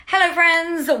Hello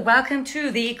friends, welcome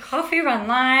to the Coffee Run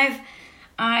Live.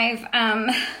 I've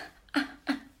I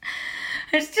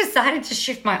just decided to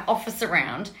shift my office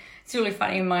around. It's really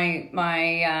funny,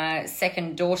 my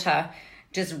second daughter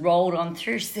just rolled on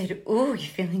through. She said, "Oh, you're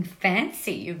feeling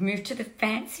fancy, you've moved to the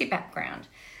fancy background."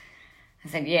 I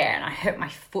said, "Yeah," and I hurt my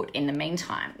foot in the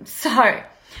meantime. So,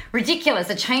 ridiculous,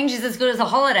 a change is as good as a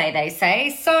holiday, they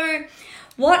say. So,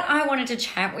 what I wanted to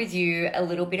chat with you a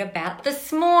little bit about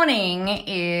this morning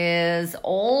is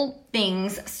all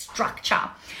things structure.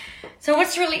 So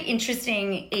what's really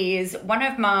interesting is one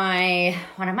of my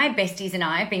besties and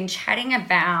I have been chatting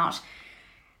about,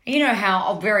 you know,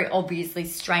 how very obviously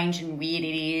strange and weird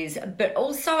it is, but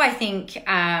also I think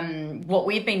what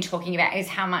we've been talking about is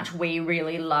how much we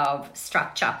really love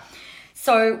structure.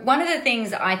 So one of the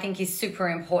things I think is super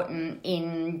important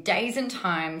in days and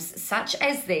times such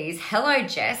as these, hello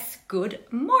Jess, good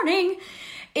morning,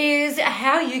 is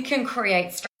how you can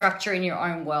create structure in your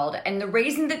own world. And the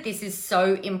reason that this is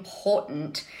so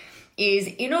important is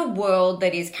in a world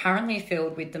that is currently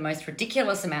filled with the most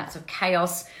ridiculous amounts of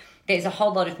chaos. There's a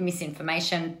whole lot of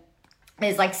misinformation.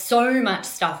 There's like so much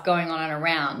stuff going on and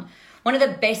around. One of the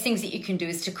best things that you can do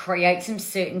is to create some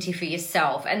certainty for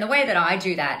yourself. And the way that I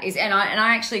do that is, and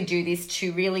I actually do this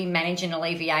to really manage and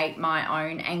alleviate my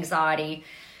own anxiety,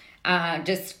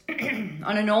 just in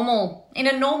a normal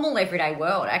everyday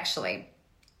world, actually.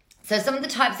 So some of the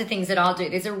types of things that I'll do,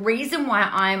 there's a reason why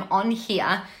I'm on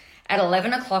here at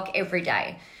 11 o'clock every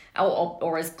day,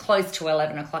 or as close to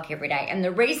 11 o'clock every day. And the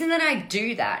reason that I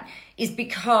do that is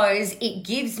because it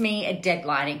gives me a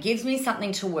deadline. It gives me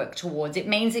something to work towards. It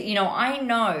means that, you know, I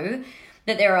know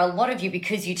that there are a lot of you,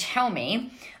 because you tell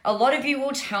me, a lot of you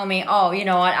will tell me, oh, you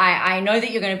know what, I know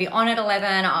that you're going to be on at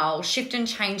 11. I'll shift and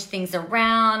change things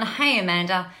around. Hey,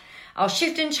 Amanda, I'll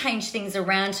shift and change things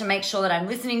around to make sure that I'm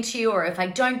listening to you. Or if I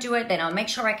don't do it, then I'll make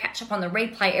sure I catch up on the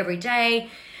replay every day.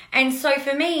 And so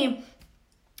for me,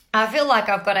 I feel like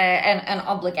I've got an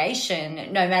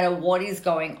obligation, no matter what is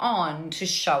going on, to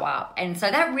show up. And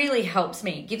so that really helps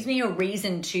me. It gives me a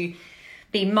reason to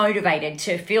be motivated,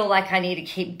 to feel like I need to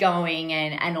keep going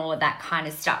and all of that kind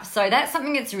of stuff. So that's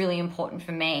something that's really important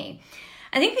for me.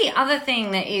 I think the other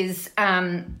thing that is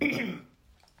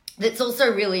that's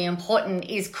also really important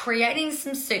is creating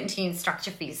some certainty and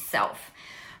structure for yourself,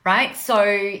 right? So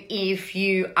if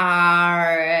you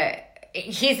are...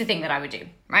 Here's the thing that I would do,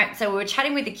 right? So we were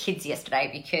chatting with the kids yesterday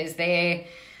because they've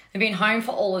been home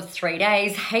for all of 3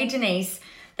 days. Hey, Denise,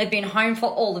 they've been home for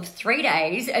all of 3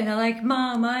 days and they're like,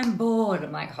 "Mom, I'm bored."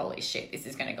 I'm like, holy shit, this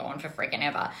is going to go on for freaking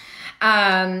ever.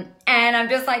 And I'm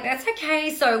just like, that's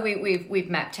okay. So we've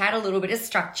mapped out a little bit of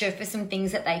structure for some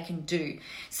things that they can do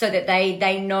so that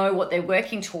they know what they're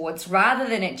working towards, rather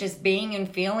than it just being and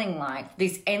feeling like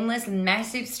this endless,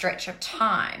 massive stretch of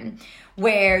time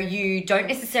where you don't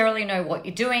necessarily know what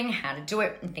you're doing, how to do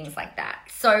it, and things like that.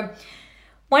 So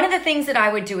one of the things that I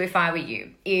would do if I were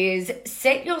you is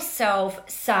set yourself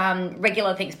some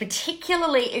regular things,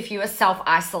 particularly if you are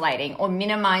self-isolating or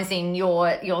minimizing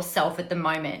yourself at the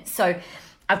moment. So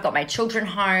I've got my children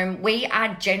home. We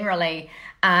are generally,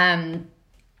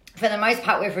 for the most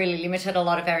part, we've really limited a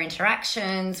lot of our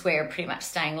interactions. We're pretty much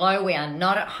staying low. We are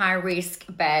not at high risk,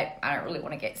 but I don't really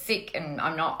want to get sick, and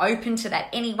I'm not open to that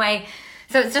anyway.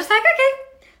 So it's just like, okay,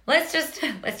 let's just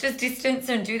distance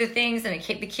and do the things and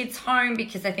keep the kids home,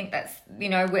 because I think that's, you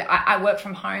know, I work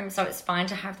from home, so it's fine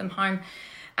to have them home,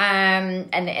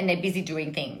 and they're busy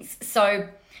doing things. So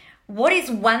what is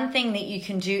one thing that you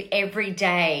can do every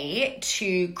day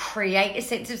to create a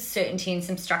sense of certainty and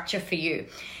some structure for you?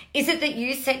 Is it that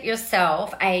you set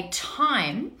yourself a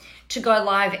time to go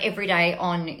live every day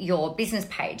on your business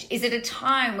page? Is it a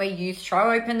time where you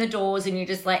throw open the doors and you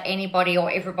just let anybody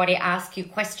or everybody ask you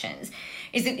questions?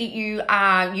 Is it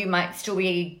that you might still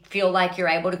feel like you're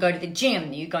able to go to the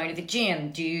gym? You go to the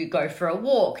gym? Do you go for a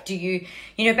walk? Do you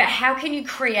know, but how can you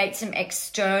create some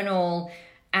external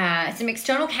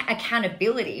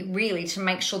accountability, really, to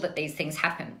make sure that these things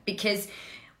happen? Because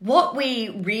what Joe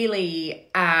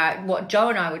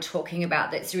and I were talking about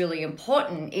that's really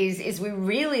important is we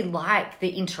really like the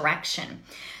interaction.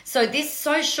 So this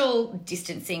social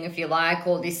distancing, if you like,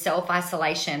 or this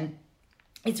self-isolation,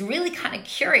 it's really kind of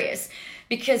curious,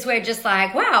 because we're just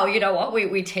like, wow, you know what,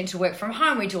 we tend to work from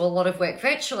home, we do a lot of work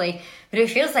virtually, but it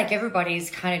feels like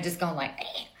everybody's kind of just gone like,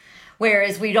 eh.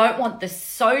 Whereas we don't want the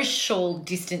social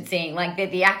distancing, like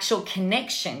the actual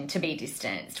connection, to be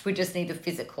distanced. We just need the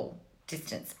physical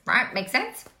distance, right? Make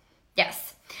sense?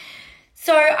 Yes.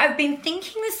 So I've been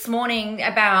thinking this morning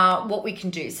about what we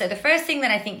can do. So the first thing that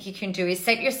I think you can do is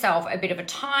set yourself a bit of a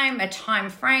time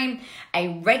frame,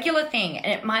 a regular thing.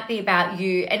 And it might be about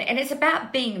you, and it's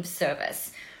about being of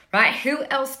service, right? Who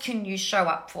else can you show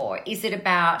up for? Is it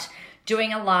about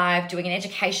doing a live, doing an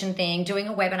education thing, doing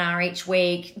a webinar each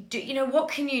week? What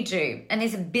can you do? And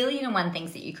there's 1,000,001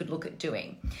 things that you could look at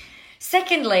doing.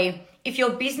 Secondly, if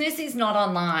your business is not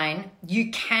online,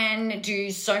 you can do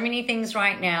so many things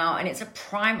right now, and it's a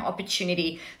prime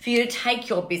opportunity for you to take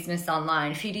your business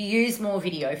online, for you to use more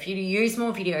video, for you to use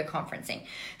more video conferencing,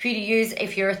 for you to use,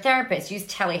 if you're a therapist, use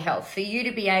telehealth, for you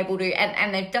to be able to,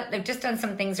 and they've just done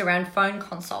some things around phone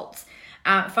consults,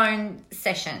 phone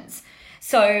sessions.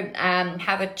 So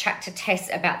have a chat to Tess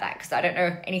about that, because I don't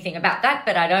know anything about that,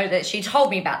 but I know that she told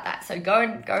me about that. So go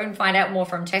and find out more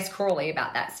from Tess Crawley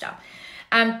about that stuff.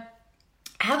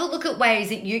 Have a look at ways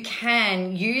that you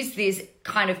can use this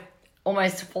kind of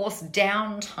almost forced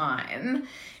downtime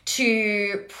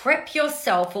to prep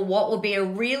yourself for what will be a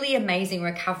really amazing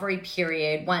recovery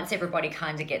period once everybody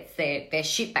kind of gets their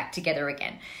shit back together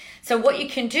again. So what you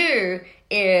can do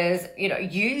is,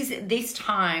 use this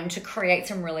time to create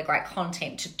some really great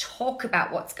content, to talk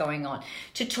about what's going on,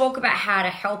 to talk about how to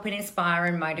help and inspire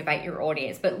and motivate your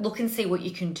audience, but look and see what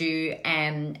you can do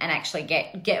and actually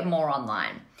get more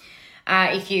online.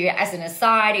 If you, as an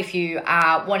aside, if you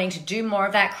are wanting to do more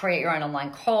of that, create your own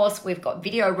online course. We've got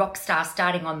Video Rockstar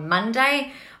starting on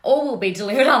Monday. All will be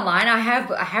delivered online. I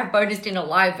have bonused in a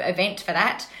live event for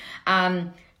that.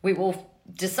 We will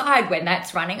decide when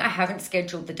that's running. I haven't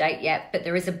scheduled the date yet, but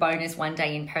there is a bonus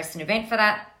 1-day in-person event for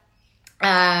that.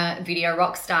 Video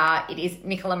Rockstar. It is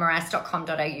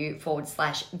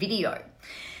nicolamoras.com.au/video.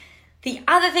 The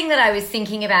other thing that I was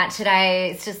thinking about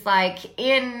today is just like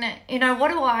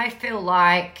what do I feel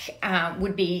like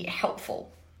would be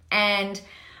helpful? And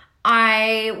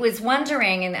I was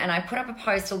wondering, and I put up a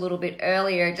post a little bit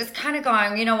earlier, just kind of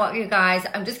going, you know what, you guys,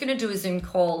 I'm just going to do a Zoom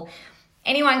call.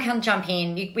 Anyone can jump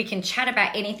in. We can chat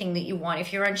about anything that you want.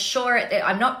 If you're unsure,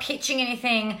 I'm not pitching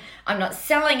anything. I'm not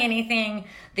selling anything.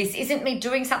 This isn't me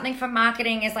doing something for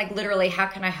marketing. It's like literally, how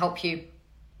can I help you?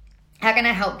 How can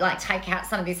I help take out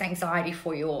some of this anxiety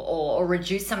for you or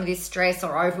reduce some of this stress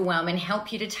or overwhelm and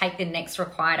help you to take the next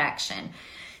required action?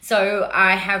 So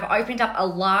I have opened up a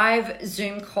live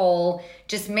Zoom call.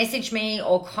 Just message me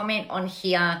or comment on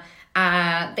here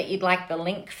that you'd like the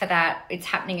link for that. It's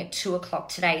happening at 2:00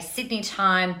 today, Sydney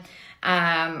time.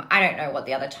 I don't know what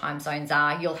the other time zones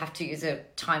are. You'll have to use a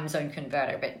time zone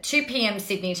converter, but 2 p.m.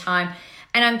 Sydney time.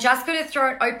 And I'm just going to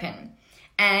throw it open.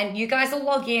 And you guys will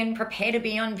log in, prepare to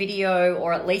be on video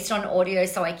or at least on audio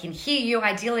so I can hear you.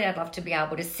 Ideally, I'd love to be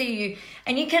able to see you.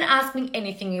 And you can ask me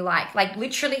anything you like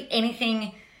literally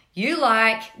anything you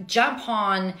like. Jump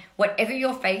on whatever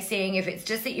you're facing. If it's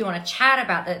just that you want to chat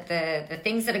about the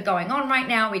things that are going on right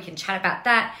now, we can chat about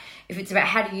that. If it's about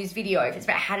how to use video, if it's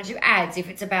about how to do ads, if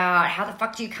it's about how the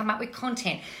fuck do you come up with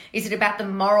content, is it about the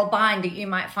moral bind that you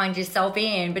might find yourself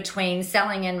in between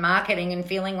selling and marketing and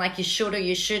feeling like you should or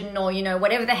you shouldn't, or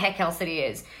whatever the heck else it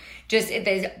is. Just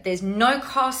there's no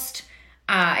cost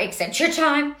except your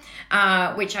time,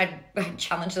 which I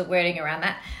challenge the wording around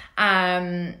that.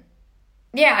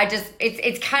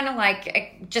 It's kind of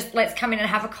like just let's come in and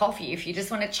have a coffee if you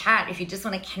just want to chat, if you just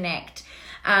want to connect.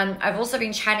 I've also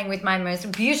been chatting with my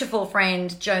most beautiful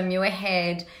friend, Jo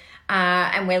Muirhead,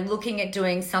 and we're looking at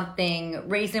doing something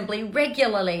reasonably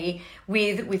regularly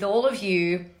with all of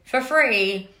you for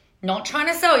free, not trying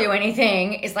to sell you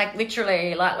anything. It's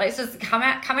literally let's just come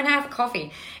and have a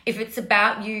coffee. If it's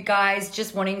about you guys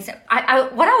just wanting what I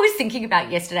was thinking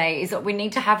about yesterday is that we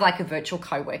need to have a virtual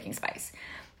co-working space,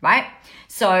 right?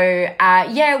 So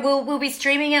we'll be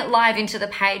streaming it live into the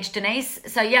page, Denise.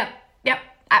 So yep.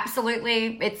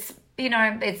 Absolutely. It's,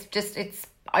 it's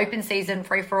open season,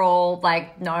 free for all,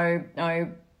 no,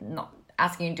 not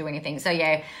asking you to do anything. So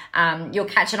you'll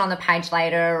catch it on the page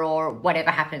later or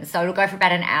whatever happens. So it'll go for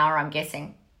about an hour, I'm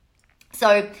guessing.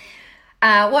 So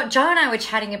what Jo and I were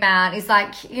chatting about is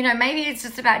maybe it's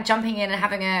just about jumping in and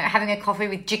having a coffee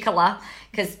with Jicola,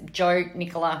 because Jo,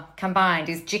 Nicola combined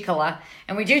is Jicola,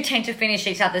 and we do tend to finish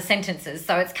each other's sentences.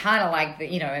 So it's kind of like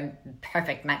a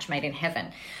perfect match made in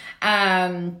heaven.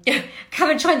 Come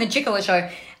and join the Jicola show.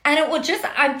 And it will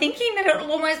I'm thinking that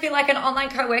it'll almost be like an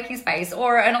online co-working space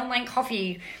or an online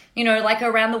coffee,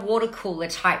 around the water cooler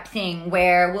type thing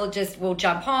where we'll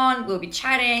jump on, we'll be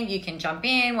chatting, you can jump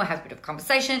in, we'll have a bit of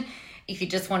conversation. If you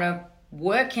just want to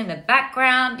work in the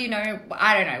background. You know,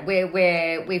 I don't know.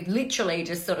 We've literally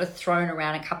just sort of thrown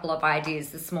around a couple of ideas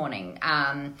this morning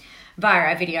via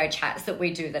our video chats that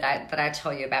we do that I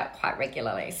tell you about quite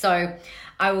regularly. So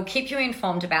I will keep you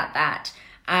informed about that.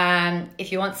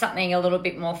 If you want something a little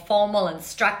bit more formal and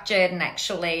structured and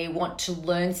actually want to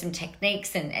learn some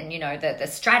techniques and you know, the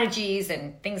strategies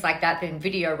and things like that, then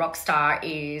Video Rockstar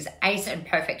is ace and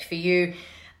perfect for you.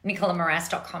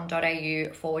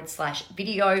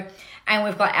 nicolamoras.com.au/video. And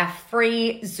we've got our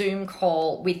free Zoom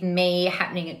call with me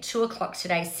happening at 2:00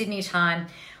 today, Sydney time,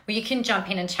 where you can jump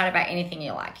in and chat about anything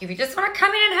you like. If you just want to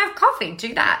come in and have coffee,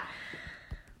 do that.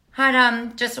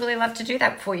 I'd just really love to do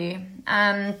that for you.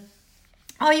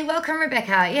 Oh, you're welcome,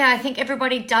 Rebecca. Yeah, I think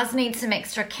everybody does need some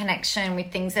extra connection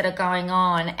with things that are going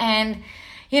on. And,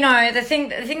 you know, the thing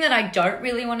that I don't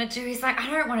really want to do is, like, I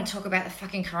don't want to talk about the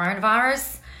fucking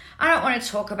coronavirus. I don't want to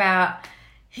talk about,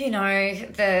 you know,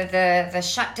 the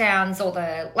shutdowns or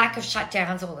the lack of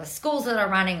shutdowns or the schools that are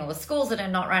running or the schools that are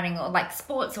not running or, like,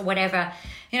 sports or whatever.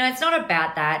 You know, it's not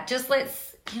about that. Just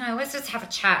let's just have a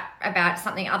chat about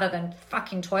something other than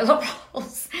fucking toilet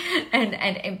rolls and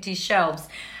empty shelves.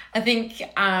 I think,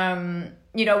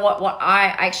 you know, what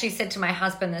I actually said to my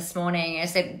husband this morning, I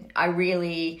said, I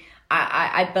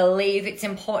believe it's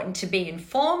important to be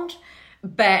informed,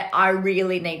 but I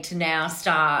really need to now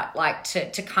start, like,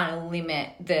 to kind of limit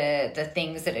the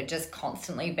things that are just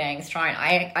constantly being thrown.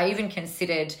 I even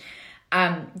considered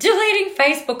deleting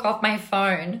Facebook off my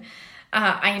phone.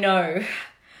 I know,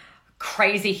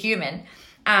 crazy human.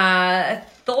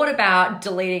 Thought about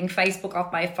deleting Facebook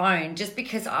off my phone just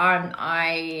because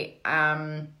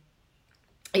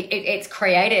it's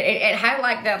created, it had,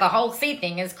 like, the whole C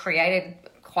thing has created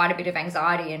quite a bit of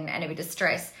anxiety and a bit of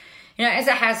stress, you know, as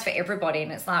it has for everybody.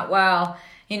 And it's like, well,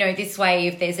 you know, this way,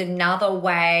 if there's another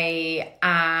way,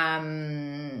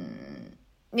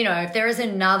 you know, if there is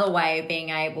another way of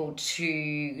being able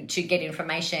to get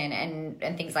information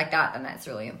and things like that, then that's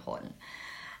really important.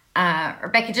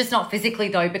 Rebecca, just not physically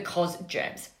though, because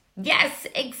germs. Yes,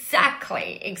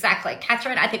 exactly.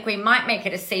 Catherine, I think we might make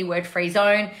it a C word free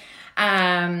zone.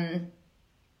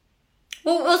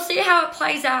 We'll see how it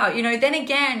plays out. You know, then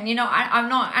again, you know, I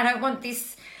don't want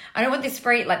this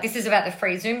free, like, this is about the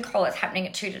free Zoom call. It's happening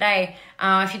at 2 today.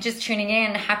 If you're just tuning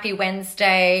in, happy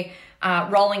Wednesday,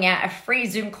 rolling out a free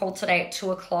Zoom call today at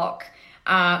 2:00.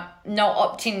 No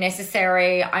opt-in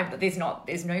necessary. There's no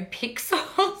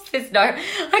pixels. There's no,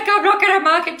 like, I'm not going to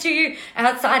market to you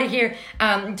outside of here.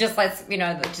 Just let's, you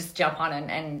know, just jump on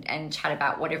and chat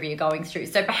about whatever you're going through.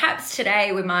 So perhaps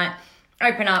today we might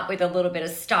open up with a little bit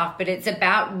of stuff, but it's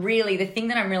about, really, the thing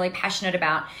that I'm really passionate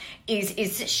about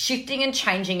is shifting and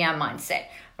changing our mindset,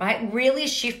 right? Really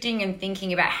shifting and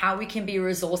thinking about how we can be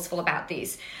resourceful about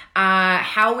this,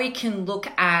 how we can look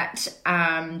at,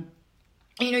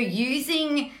 you know,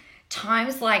 using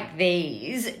times like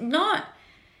these, not,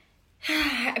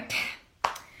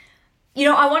 you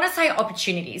know, I want to say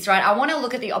opportunities, right? I want to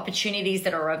look at the opportunities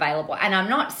that are available. And I'm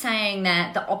not saying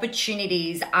that the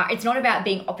opportunities are, it's not about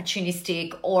being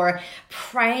opportunistic or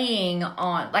preying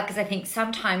on, like, because I think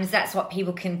sometimes that's what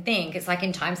people can think. It's like,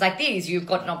 in times like these, you've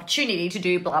got an opportunity to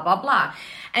do blah, blah, blah.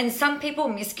 And some people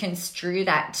misconstrue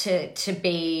that to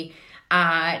be,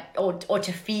 or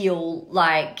to feel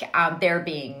like they're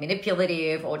being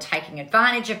manipulative or taking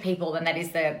advantage of people, then that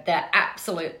is the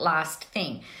absolute last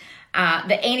thing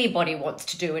that anybody wants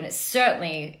to do. And it's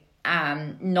certainly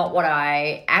not what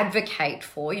I advocate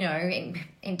for. You know,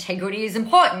 integrity is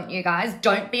important, you guys.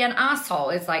 Don't be an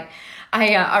asshole. It's like,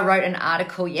 I wrote an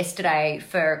article yesterday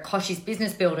for Koshi's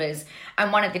Business Builders,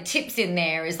 and one of the tips in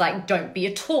there is, like, don't be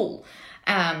a tool.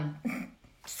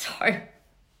 So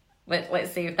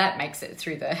let's see if that makes it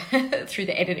through the through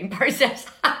the editing process.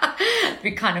 It'd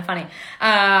be kind of funny.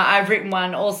 I've written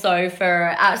one also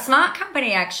for a smart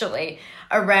company, actually,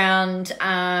 around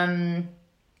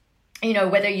you know,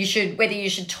 whether you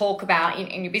should talk about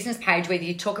in your business page, whether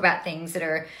you talk about things that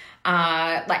are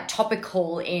like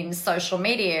topical in social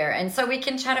media. And so we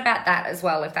can chat about that as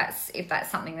well, if that's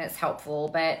something that's helpful.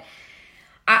 But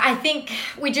I think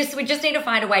we just need to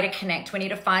find a way to connect. We need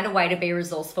to find a way to be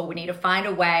resourceful. We need to find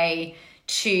a way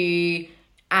to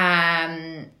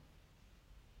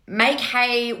make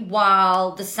hay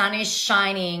while the sun is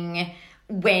shining,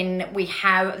 when we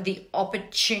have the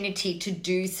opportunity to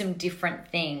do some different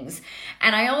things.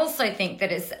 And I also think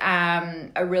that it's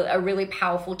a really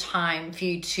powerful time for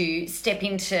you to step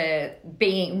into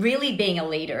being a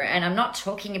leader. And I'm not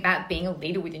talking about being a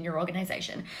leader within your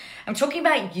organization. I'm talking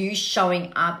about you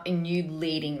showing up and you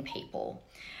leading people.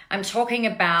 I'm talking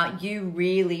about you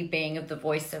really being the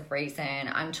voice of reason.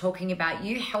 I'm talking about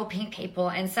you helping people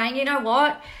and saying, you know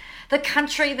what? The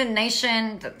country, the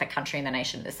nation, the country and the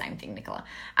nation, the same thing, Nicola.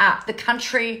 The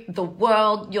country, the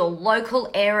world, your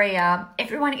local area,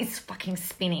 everyone is fucking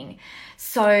spinning.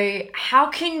 So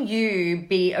how can you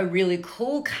be a really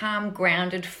cool, calm,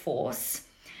 grounded force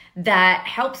that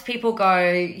helps people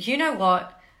go, you know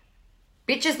what,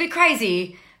 bitches be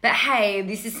crazy, but hey,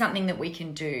 this is something that we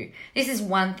can do. This is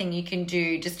one thing you can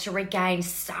do just to regain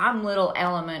some little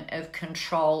element of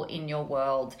control in your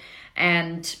world.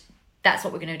 And that's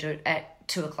what we're going to do at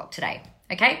 2:00 today.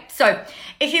 Okay, so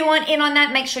if you want in on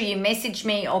that, make sure you message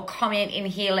me or comment in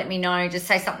here. Let me know. Just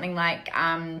say something like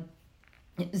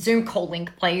Zoom call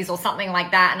link, please, or something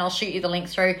like that, and I'll shoot you the link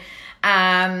through.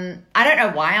 I don't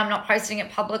know why I'm not posting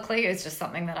it publicly. It's just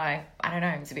something that I don't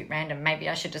know. It's a bit random. Maybe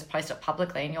I should just post it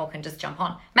publicly and y'all can just jump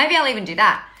on. Maybe I'll even do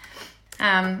that.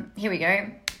 Here we go.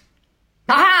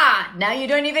 Aha! Now you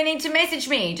don't even need to message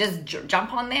me. Just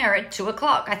jump on there at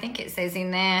 2:00. I think it says in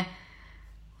there.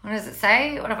 What does it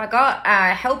say? What have I got?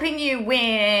 Helping you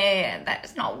win.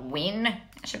 That's not win.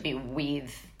 That should be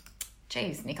with.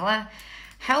 Jeez, Nicola.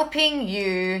 Helping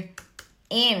you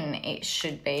in, it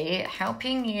should be.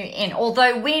 Helping you in.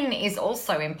 Although win is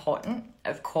also important,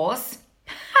 of course.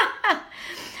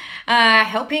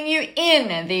 Helping you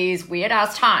in these weird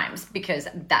ass times, because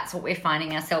that's what we're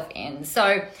finding ourselves in.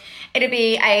 So it'll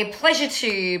be a pleasure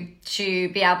to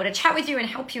be able to chat with you and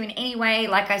help you in any way.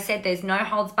 Like I said, there's no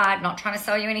holds barred, not trying to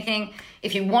sell you anything.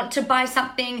 If you want to buy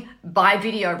something, buy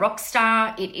Video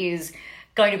Rockstar. It is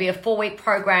going to be a 4-week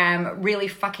program, really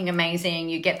fucking amazing.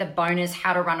 You get the bonus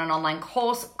how to run an online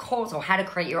course or how to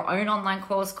create your own online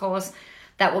course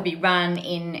that will be run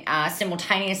in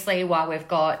simultaneously while we've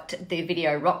got the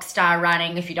Video Rockstar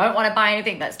running. If you don't want to buy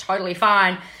anything, that's totally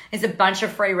fine. There's a bunch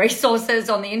of free resources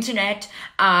on the internet.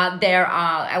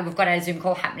 We've got our Zoom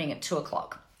call happening at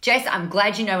 2:00. Jess, I'm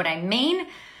glad you know what I mean.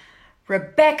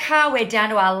 Rebecca, we're down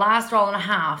to our last roll and a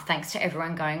half. Thanks to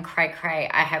everyone going cray.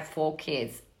 I have 4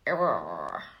 kids.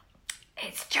 Ugh.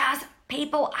 It's just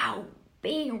people are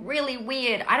being really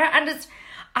weird. I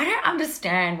don't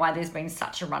understand why there's been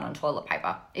such a run on toilet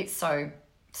paper. It's so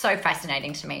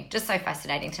fascinating to me. Just so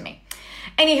fascinating to me.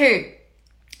 Anywho,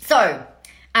 so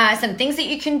some things that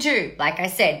you can do. Like I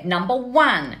said, number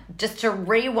 1, just to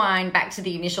rewind back to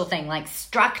the initial thing, like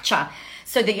structure.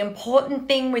 So the important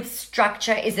thing with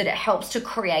structure is that it helps to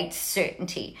create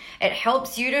certainty. It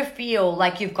helps you to feel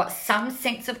like you've got some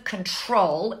sense of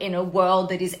control in a world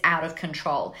that is out of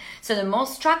control. So the more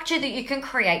structure that you can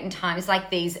create in times like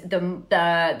these, the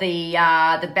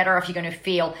better off you're going to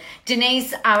feel.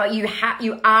 Denise,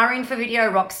 you are in for Video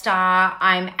Rockstar.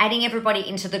 I'm adding everybody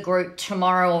into the group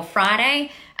tomorrow or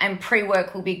Friday. And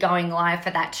pre-work will be going live for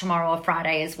that tomorrow or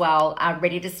Friday as well,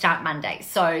 ready to start Monday.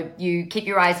 So you keep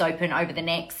your eyes open over the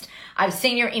next. I've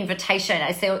seen your invitation.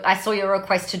 I saw your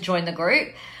request to join the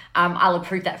group. I'll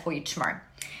approve that for you tomorrow.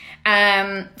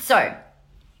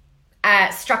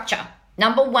 Structure.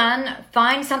 Number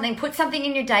 1, put something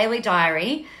in your daily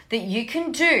diary that you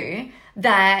can do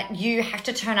that you have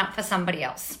to turn up for somebody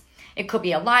else. It could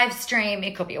be a live stream,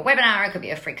 it could be a webinar, it could be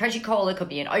a free coaching call, it could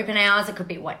be an open hours, it could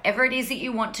be whatever it is that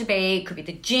you want to be, it could be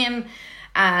the gym.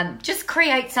 Just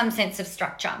create some sense of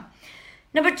structure.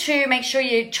 Number 2, make sure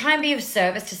you try and be of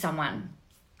service to someone.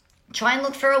 Try and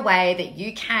look for a way that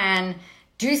you can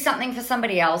do something for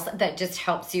somebody else that just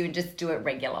helps you and just do it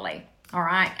regularly. All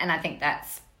right. And I think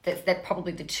that's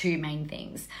probably the 2 main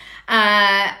things.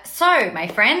 So my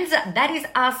friends, that is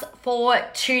us for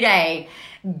today.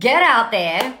 Get out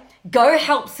there. Go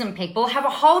help some people. Have a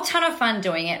whole ton of fun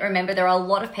doing it. Remember, there are a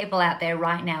lot of people out there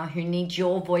right now who need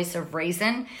your voice of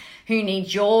reason, who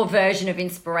need your version of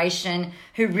inspiration,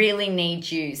 who really need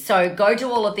you. So go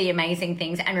do all of the amazing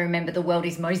things. And remember, the world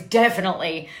is most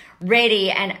definitely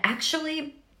ready and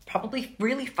actually probably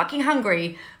really fucking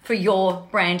hungry for your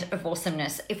brand of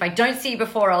awesomeness. If I don't see you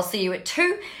before, I'll see you at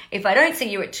 2. If I don't see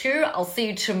you at 2, I'll see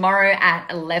you tomorrow at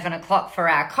 11 o'clock for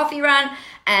our coffee run.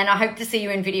 And I hope to see you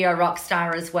in Video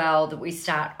Rockstar as well, that we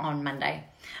start on Monday.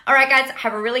 All right, guys,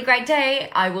 have a really great day.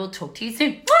 I will talk to you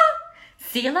soon.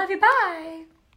 See you, love you, bye.